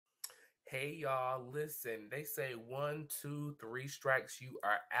Hey y'all, listen, they say one, two, three strikes, you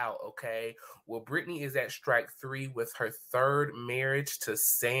are out, okay? Well, Brittany is at strike three with her third marriage to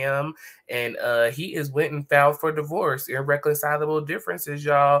Sam, and he is went and filed for divorce, irreconcilable differences,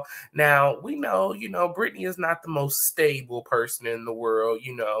 y'all. Now, we know, Brittany is not the most stable person in the world,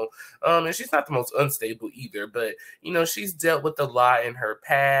 and she's not the most unstable either, but, she's dealt with a lot in her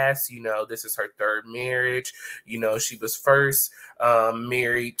past, this is her third marriage, she was first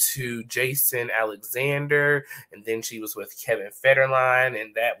married to Jason Alexander, and then she was with Kevin Federline,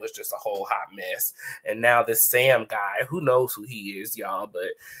 and that was just a whole hot mess. And now this Sam guy, who knows who he is, y'all, but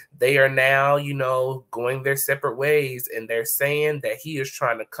they are now, going their separate ways, and they're saying that he is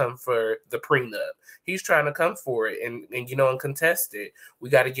trying to come for the prenup. He's trying to come for it and contest it.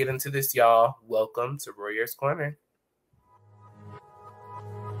 We got to get into this, y'all. Welcome to Royer's Corner.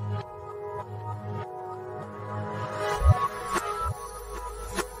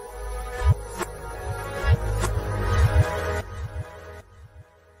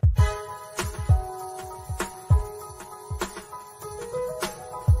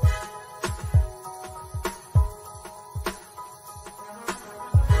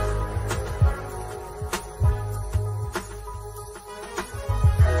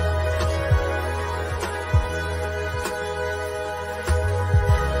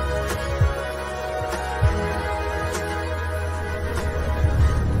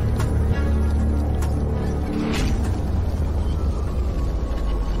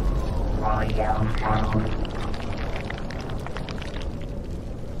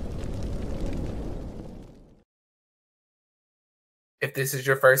 If this is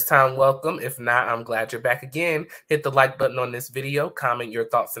your first time, welcome. If not, I'm glad you're back again. Hit the like button on this video. Comment your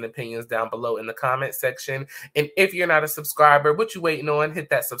thoughts and opinions down below in the comment section. And if you're not a subscriber, what you waiting on? Hit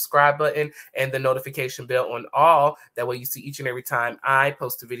that subscribe button and the notification bell on all. That way you see each and every time I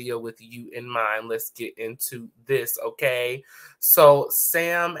post a video with you in mind. Let's get into this, okay? So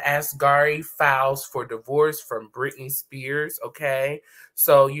Sam Asghari files for divorce from Britney Spears, okay?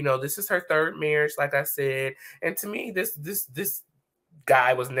 So, this is her third marriage, like I said. And to me, this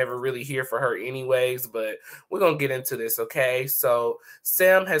guy was never really here for her anyways, but we're gonna get into this, okay? So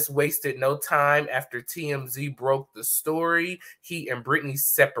Sam has wasted no time. After TMZ broke the story, he and Britney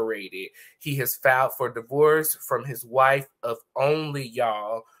separated. He has filed for divorce from his wife of only,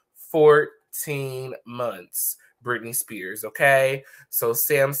 y'all, 14 months. Britney Spears, okay? So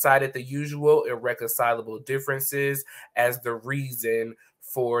Sam cited the usual irreconcilable differences as the reason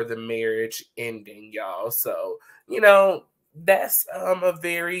for the marriage ending, y'all. So, that's a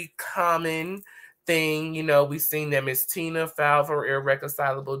very common thing. We've seen that Miss Tina filed for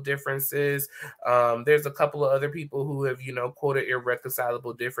irreconcilable differences. There's a couple of other people who have, quoted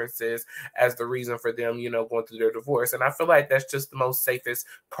irreconcilable differences as the reason for them, going through their divorce. And I feel like that's just the most safest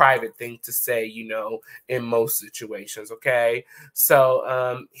private thing to say, in most situations, okay?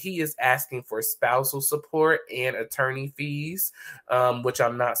 So he is asking for spousal support and attorney fees, which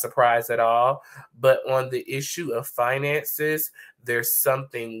I'm not surprised at all. But on the issue of finances, there's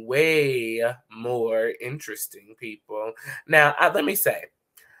something way more interesting, people. Now, let me say,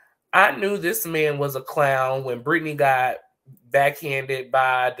 I knew this man was a clown when Britney got backhanded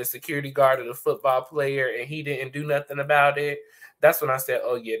by the security guard of the football player and he didn't do nothing about it. That's when I said,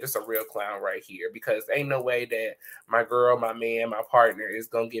 oh yeah, this is a real clown right here, because ain't no way that my girl, my man, my partner is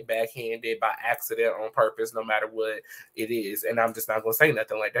going to get backhanded by accident on purpose, no matter what it is. And I'm just not going to say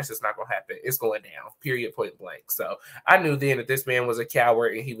nothing. Like, that's just not going to happen. It's going down, period, point blank. So I knew then that this man was a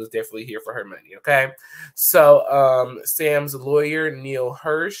coward and he was definitely here for her money, okay? So Sam's lawyer, Neil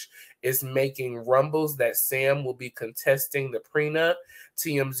Hirsch, is making rumbles that Sam will be contesting the prenup.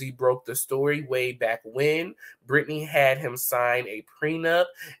 TMZ broke the story way back when Britney had him sign a prenup,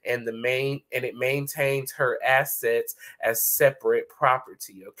 and it maintains her assets as separate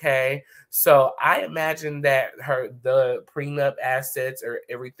property. Okay, so I imagine that the prenup assets are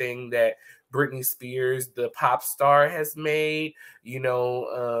everything that Britney Spears, the pop star, has made.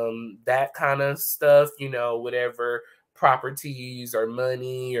 That kind of stuff. Whatever properties or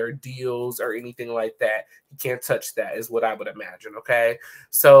money or deals or anything like that. You can't touch that, is what I would imagine, okay?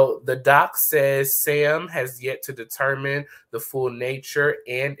 So the doc says Sam has yet to determine the full nature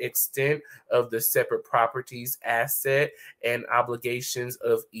and extent of the separate properties, asset, and obligations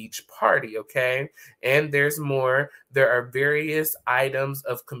of each party, okay? And there's more. There are various items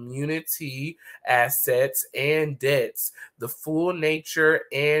of community assets and debts, the full nature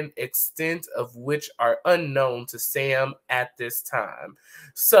and extent of which are unknown to Sam at this time.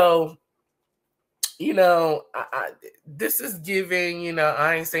 So, this is giving,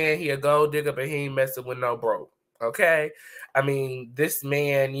 I ain't saying he a gold digger, but he ain't messing with no broke. Okay. I mean, this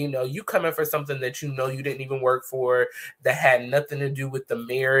man, you coming for something that you didn't even work for, that had nothing to do with the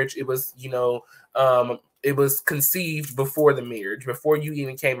marriage. It was, it was conceived before the marriage, before you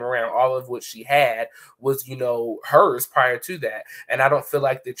even came around. All of what she had was, hers prior to that. And I don't feel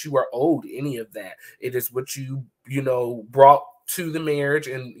like that you are owed any of that. It is what brought to the marriage,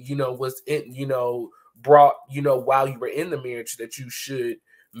 and, was in, brought, while you were in the marriage, that you should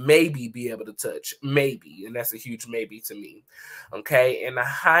maybe be able to touch, maybe, and that's a huge maybe to me. Okay, and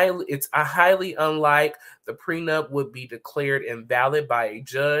it's a highly unlike the prenup would be declared invalid by a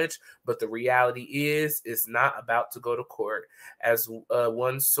judge, but the reality is it's not about to go to court. As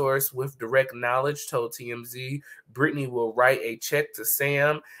one source with direct knowledge told TMZ, Brittany will write a check to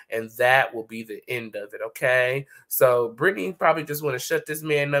Sam, and that will be the end of it. Okay, so Brittany probably just want to shut this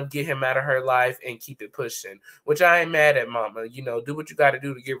man up, get him out of her life, and keep it pushing, which I ain't mad at, mama. Do what you got to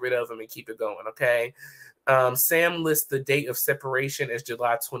do to get rid of him and keep it going. Okay. Sam lists the date of separation as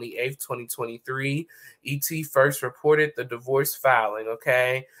July 28th, 2023. ET first reported the divorce filing,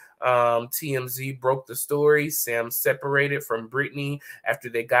 okay? TMZ broke the story. Sam separated from Brittany after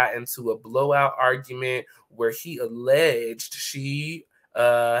they got into a blowout argument where he alleged she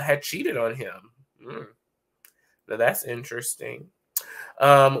had cheated on him. Now that's interesting.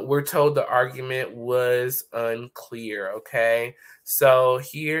 We're told the argument was unclear, okay? So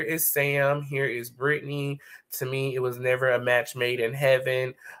here is Sam, here is Brittany. To me, it was never a match made in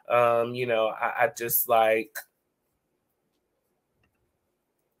heaven. I just like,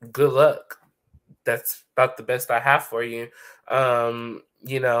 good luck. That's about the best I have for you.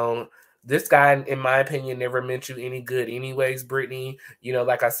 This guy, in my opinion, never meant you any good anyways, Brittany.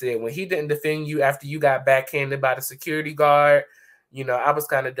 Like I said, when he didn't defend you after you got backhanded by the security guard, I was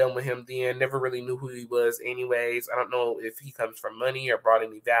kind of done with him then. Never really knew who he was anyways. I don't know if he comes from money or brought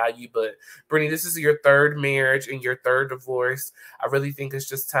any value, but Brittany, this is your third marriage and your third divorce. I really think it's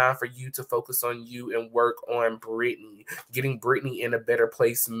just time for you to focus on you and work on Brittany, getting Brittany in a better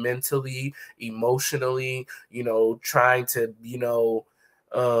place mentally, emotionally, trying to,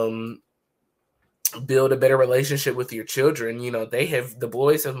 build a better relationship with your children. The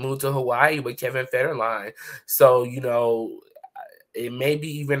boys have moved to Hawaii with Kevin Federline. So, it may be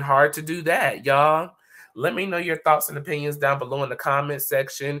even hard to do that, y'all. Let me know your thoughts and opinions down below in the comment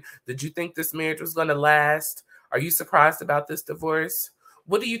section. Did you think this marriage was going to last? Are you surprised about this divorce?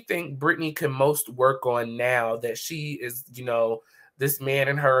 What do you think Brittany can most work on now that she is, this man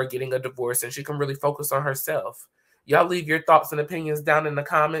and her are getting a divorce, and she can really focus on herself? Y'all leave your thoughts and opinions down in the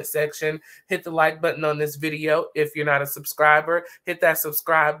comment section. Hit the like button on this video. If you're not a subscriber, hit that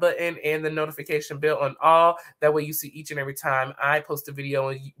subscribe button and the notification bell on all. That way you see each and every time I post a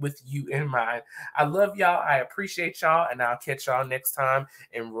video with you in mind. I love y'all. I appreciate y'all, and I'll catch y'all next time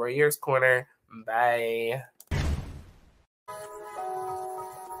in Royer's Corner. Bye.